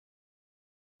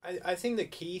I think the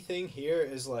key thing here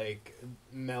is like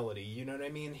melody. You know what I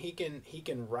mean? He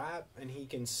can rap and he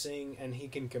can sing and he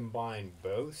can combine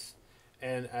both,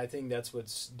 and I think that's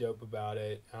what's dope about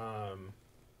it.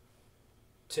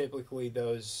 Typically,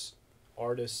 those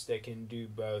artists that can do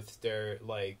both, they're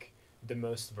like the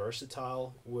most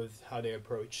versatile with how they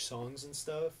approach songs and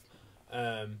stuff.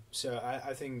 So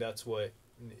I think that's what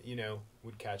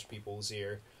would catch people's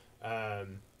ear.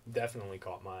 Definitely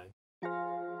caught mine.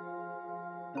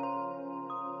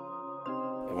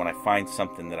 When I find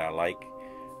something that I like,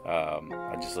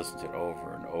 I just listen to it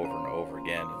over and over and over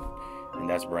again, and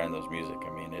that's Brando's music. I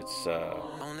mean, it's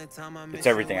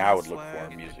everything I would look for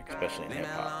in music, especially in hip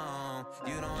hop.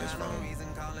 Just from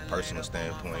a personal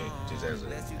standpoint, just as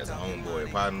a homeboy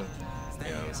partner,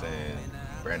 you know what I'm saying?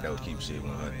 Brando keeps shit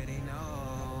 100,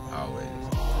 always.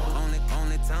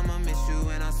 Only time I miss you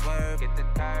when I swerve, get the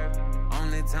curve.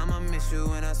 Only time I miss you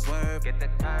when I swerve, get the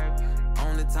curve.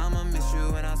 Only time I miss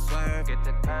you when I swerve, get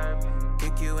the curve.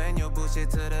 Kick you and your bullshit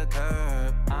to the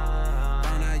curb.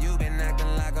 Found out you been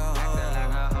acting like a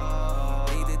hoe.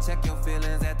 Need to check your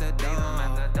feelings at the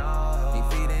door. Be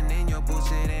feeding in your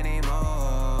bullshit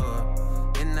anymore.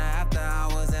 In the after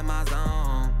hours in my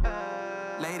zone.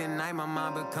 Late at night, my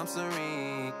mind becomes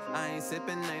serene. I ain't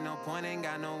sipping, ain't no point, ain't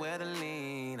got nowhere to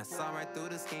lean. I saw right through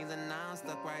the schemes and now I'm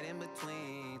stuck right in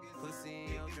between. Pussy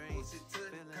in your dreams.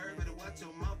 Curve, better watch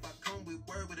your mouth. I come with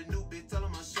word with a new bitch, tell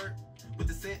on my shirt. With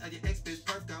the scent of your ex bitch,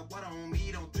 perf got water on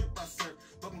me, don't drip, I surf.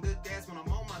 Fucking good gas when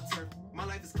I'm on my turf. My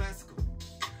life is classical.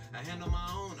 I handle my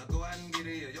own, I go out and get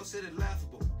it. Your shit is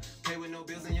laughable. Pay with no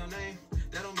bills in your name.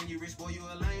 That don't mean you rich, boy, you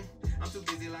a lame. I'm too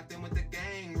busy locked in with the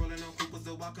gang. Rolling on Coopers,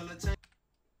 the walk color chain.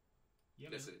 Yeah,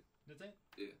 That's it. That's it?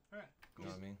 Yeah. Alright, cool.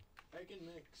 You know what I mean? I can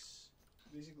mix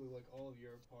basically like all of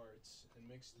your parts and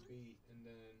mix the beat, and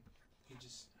then he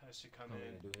just has to come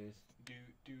in, do his.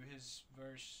 do his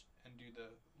verse, and do the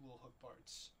little hook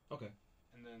parts, Okay.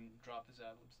 and then drop his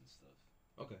ad libs and stuff.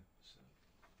 Okay. So,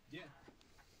 yeah.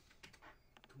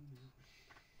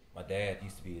 My dad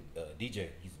used to be a DJ.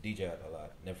 He used to DJ a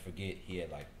lot. Never forget, he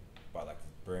had like bought like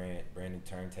brand new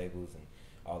turntables and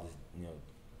all this,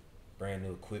 brand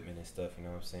new equipment and stuff. You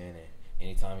know what I'm saying? And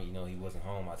anytime he wasn't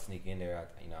home, I'd sneak in there.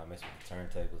 I mess with the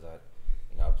turntables.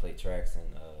 I play tracks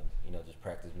and just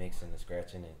practice mixing and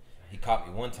scratching. And he caught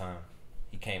me one time.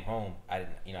 He came home. I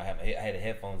didn't, I had the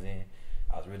headphones in.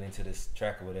 I was really into this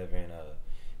track or whatever, and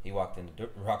he rocked in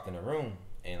the room,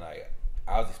 and like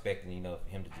I was expecting him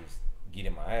to just get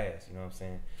in my ass. You know what I'm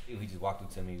saying? He just walked up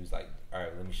to me. He was like, "All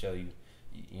right, let me show you.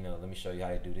 Let me show you how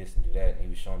to do this and do that." And he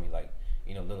was showing me like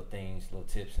little things, little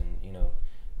tips, and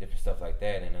different stuff like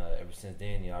that. And ever since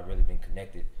then, I've really been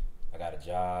connected. I got a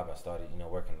job. I started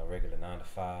working a regular 9 to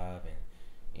 5,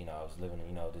 and I was living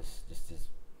this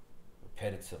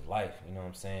repetitive life. You know what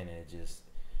I'm saying? And it just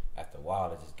after a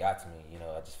while, it just got to me.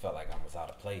 I just felt like I was out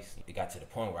of place. It got to the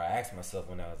point where I asked myself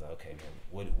when I was like, okay,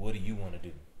 man, what do you want to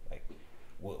do? Like,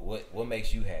 what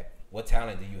makes you happy? What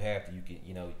talent do you have that you can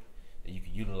that you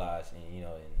can utilize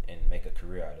and make a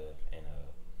career out of? And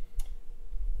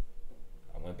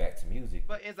I went back to music.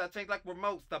 Buttons I change like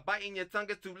remotes. Stop biting your tongue,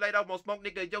 it's too late. I won't smoke,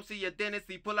 nigga. Yo, see your dentist,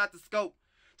 he pull out the scope.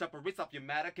 Chop a wrist off your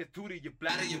matter, can two to your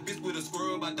bladder. Your bitch with a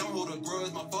scrub, I don't hold a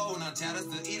grudge. My phone, I chatter,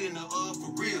 still eating the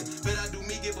for real. Bet I do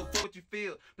me, give a fuck what you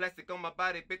feel. Plastic on my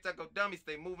body, bitch, I go dummy.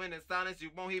 Stay moving in silence, you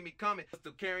won't hear me coming.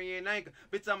 Still carrying anger,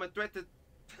 bitch, I'm a threat to...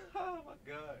 Oh my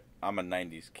God. I'm a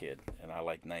 90s kid, and I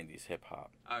like 90s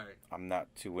hip-hop. Alright. I'm not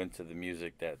too into the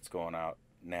music that's going out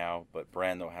now, but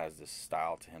Brando has this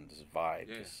style to him, this vibe,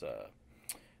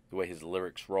 the way his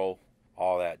lyrics roll,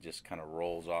 all that just kind of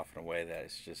rolls off in a way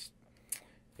that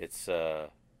it's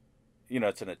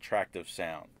an attractive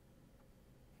sound.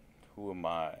 Who am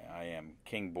I? I am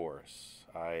King Boris.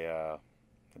 I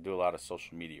do a lot of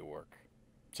social media work.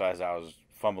 So as I was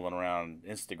fumbling around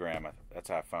Instagram, that's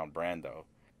how I found Brando.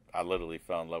 I literally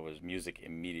fell in love with his music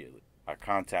immediately. I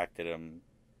contacted him,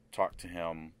 talked to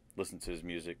him, listened to his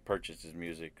music, purchased his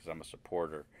music because I'm a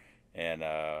supporter, and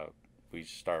we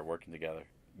started working together.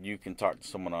 You can talk to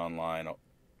someone online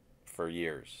for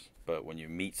years, but when you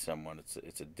meet someone,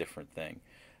 it's a different thing.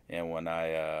 And when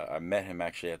I met him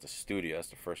actually at the studio, that's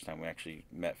the first time we actually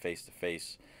met face to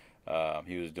face.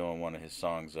 He was doing one of his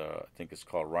songs, I think it's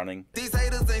called Running. These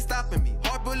haters ain't stopping me.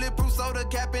 Hard bulletproof soda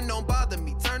capping don't bother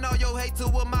me. Turn all your hate to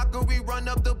a mockery. Run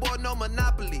up the board, no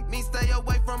monopoly. Me stay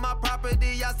away from my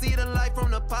property. I see the light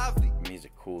from the poverty. He's a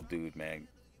cool dude, man.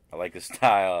 I like his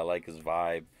style. I like his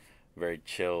vibe. Very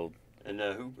chilled. And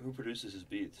who produces his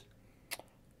beats?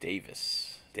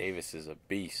 Davis. Davis is a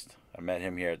beast. I met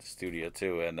him here at the studio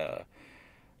too, and like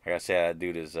I said, that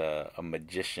dude is a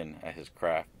magician at his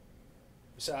craft.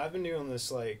 So I've been doing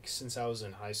this like since I was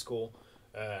in high school.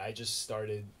 I just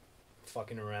started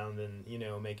fucking around and, you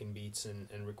know, making beats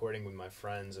and recording with my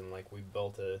friends, and like we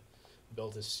built a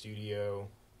studio,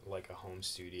 like a home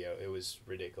studio. It was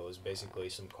ridiculous. Basically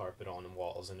some carpet on the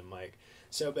walls and a mic.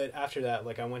 So but after that,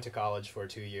 like I went to college for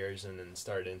 2 years and then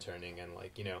started interning and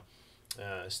like, you know,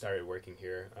 started working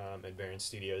here at Baron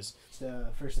Studios.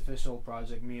 The first official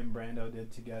project me and Brando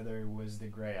did together was the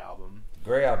Gray album.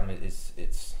 Gray album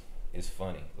it's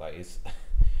funny. Like it's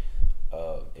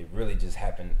it really just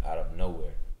happened out of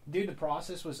nowhere. Dude, the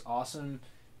process was awesome.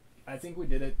 I think we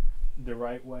did it the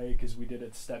right way because we did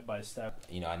it step by step.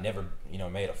 You know, I never, you know,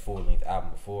 made a full-length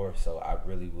album before, so I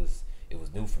really it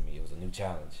was new for me. It was a new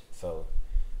challenge. So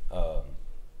I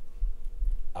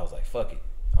was like, fuck it.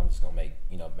 I'm just gonna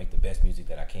make the best music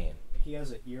that I can. He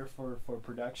has an ear for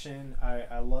production.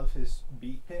 I love his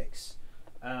beat picks.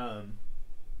 And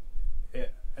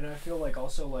I feel like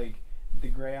also like the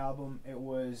Gray album, it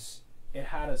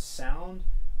had a sound,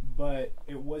 but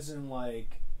it wasn't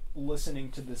like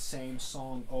listening to the same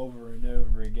song over and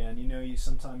over again. You know,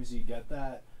 sometimes you get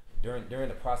that. During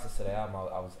the process of the album,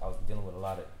 I was dealing with a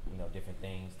lot of, you know, different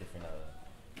things, different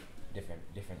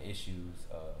issues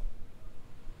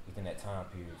within that time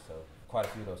period. So quite a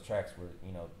few of those tracks were,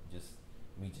 you know, just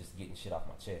me just getting shit off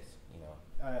my chest. You know,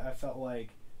 I felt like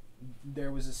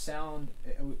there was a sound.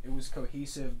 It was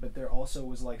cohesive, but there also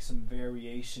was like some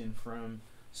variation from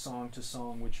song to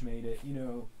song, which made it, you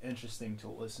know, interesting to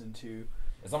listen to.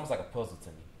 It's almost like a puzzle to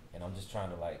me, and I'm just trying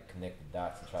to like connect the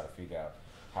dots and try to figure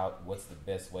out what's the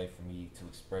best way for me to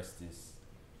express this,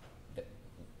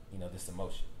 you know, this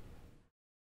emotion.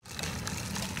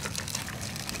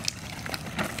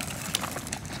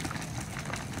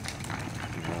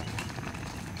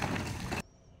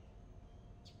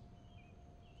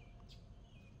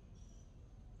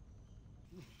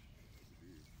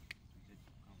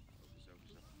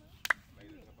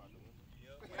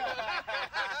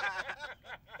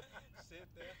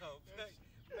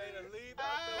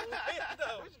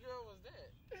 Which girl was that?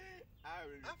 I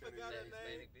forgot her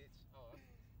name. Bitch. Oh.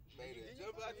 Made it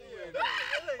jump out the window.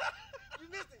 You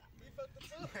missed it. You fucked the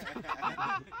two.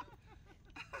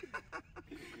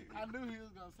 I knew he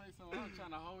was gonna say something. I was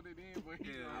trying to hold it in, but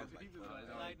he just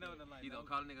like no. He gonna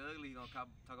call a nigga ugly. He gonna talk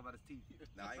about his teeth.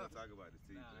 Nah, he gonna talk about his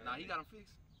teeth. Nah, he got him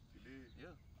fixed. He did.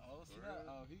 Yeah. Oh, snap.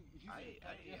 Oh, I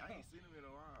ain't seen him in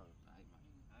a while.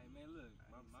 Hey man, look,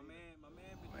 my man.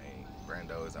 Man,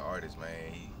 Brando is an artist,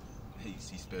 man.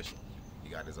 He's special. He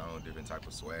got his own different type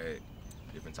of swag,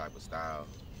 different type of style.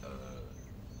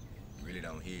 You really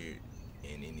don't hear it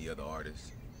in any other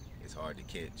artist. It's hard to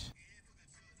catch.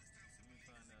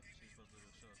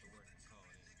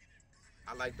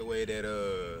 I like the way that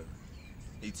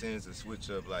he tends to switch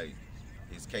up like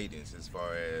his cadence as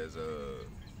far as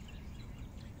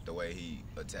the way he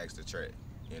attacks the track.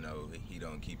 You know, he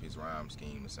don't keep his rhyme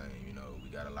scheme the same. You know, we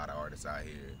got a lot of artists out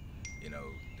here, you know,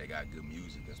 they got good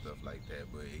music and stuff like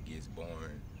that, but it gets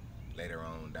boring later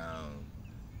on down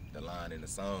the line in the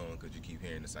song because you keep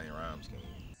hearing the same rhyme scheme.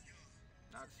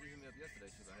 Nah, she hit me up yesterday.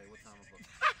 She was like, hey, what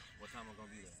time I'm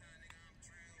gonna be there?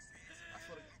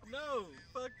 No,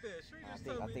 fuck that. She just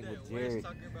told I me think that.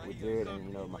 with Jared and,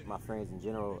 you know, my friends in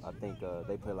general, I think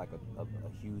they play like a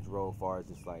huge role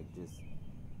as far as just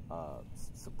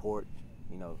support,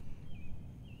 you know,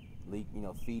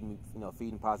 feeding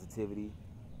positivity,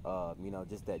 you know,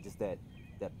 just that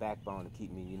backbone to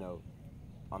keep me, you know,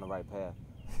 on the right path.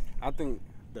 I think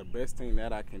the best thing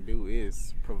that I can do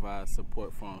is provide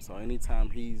support for him. So anytime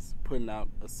he's putting out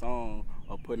a song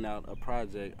or putting out a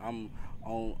project, I'm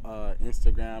on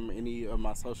Instagram, any of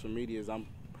my social medias, I'm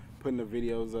putting the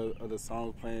videos of the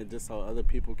songs playing just so other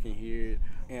people can hear it.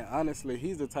 And honestly,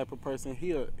 he's the type of person,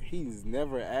 he's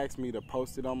never asked me to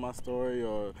post it on my story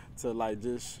or to like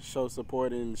just show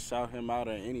support and shout him out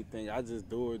or anything. I just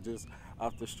do it just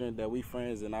off the strength that we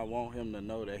friends, and I want him to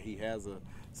know that he has a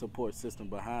support system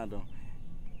behind him.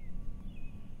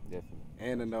 Definitely.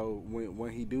 And to know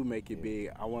when he do make it big,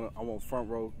 I want front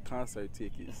row concert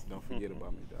tickets. Don't forget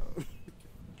about me, dog.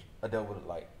 I dealt with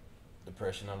like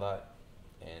depression a lot,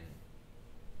 and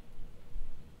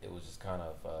it was just kind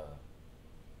of,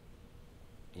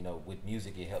 you know, with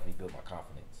music it helped me build my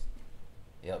confidence.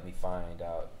 It helped me find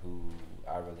out who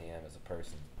I really am as a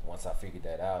person. Once I figured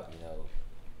that out, you know,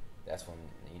 that's when,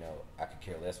 you know, I could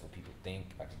care less what people think.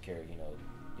 I could care, you know,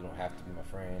 you don't have to be my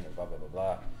friend or blah, blah, blah,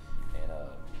 blah. And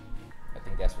I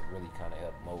think that's what really kind of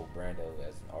helped mold Brando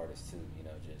as an artist too, you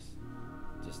know,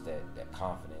 just that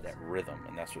confidence. That rhythm,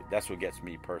 and that's what gets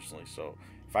me personally. So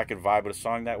if I could vibe with a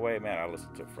song that way, man, I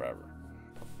listen to it forever.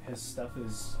 His stuff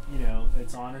is, you know,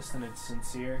 it's honest and it's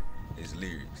sincere. His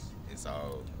lyrics, it's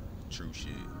all true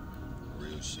shit,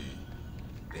 real shit,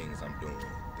 things I'm doing,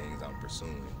 things I'm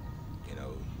pursuing, you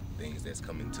know, things that's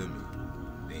coming to me,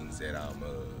 things that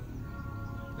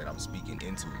I'm speaking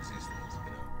into existence,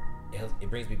 you know. It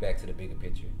brings me back to the bigger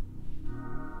picture.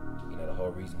 You know, the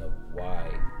whole reason of why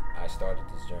I started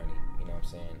this journey, you know what I'm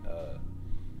saying?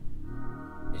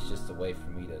 It's just a way for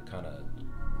me to kind of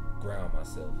ground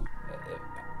myself.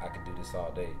 I can do this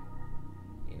all day.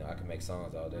 You know, I can make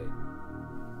songs all day.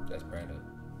 That's Brando.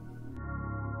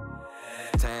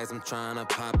 Tags, I'm tryna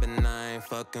pop and I ain't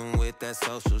fucking with that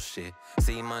social shit.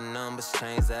 See my numbers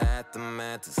change, the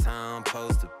aftermath is how I'm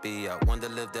supposed to be. I wonder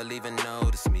if they'll even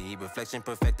notice me. Reflection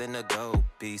perfecting the gold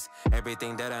piece.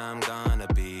 Everything that I'm gonna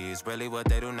be is really what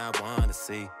they do not wanna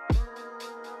see.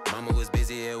 Mama was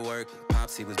busy at work,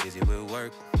 Pops, he was busy with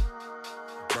work.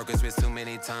 Broke his wrist too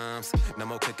many times. No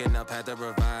more cooking up, had to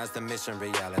revise the mission.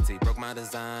 Reality broke my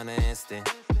designer instant.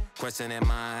 Questioning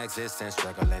my existence,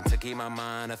 struggling to keep my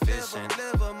mind efficient.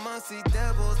 Live amongst these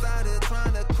devils out here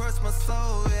trying to crush my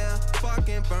soul, yeah.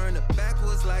 Fucking burn it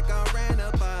backwards like I ran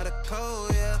up out of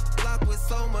cold, yeah. Locked with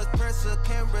so much pressure,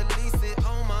 can't release it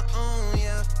on my own,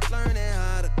 yeah.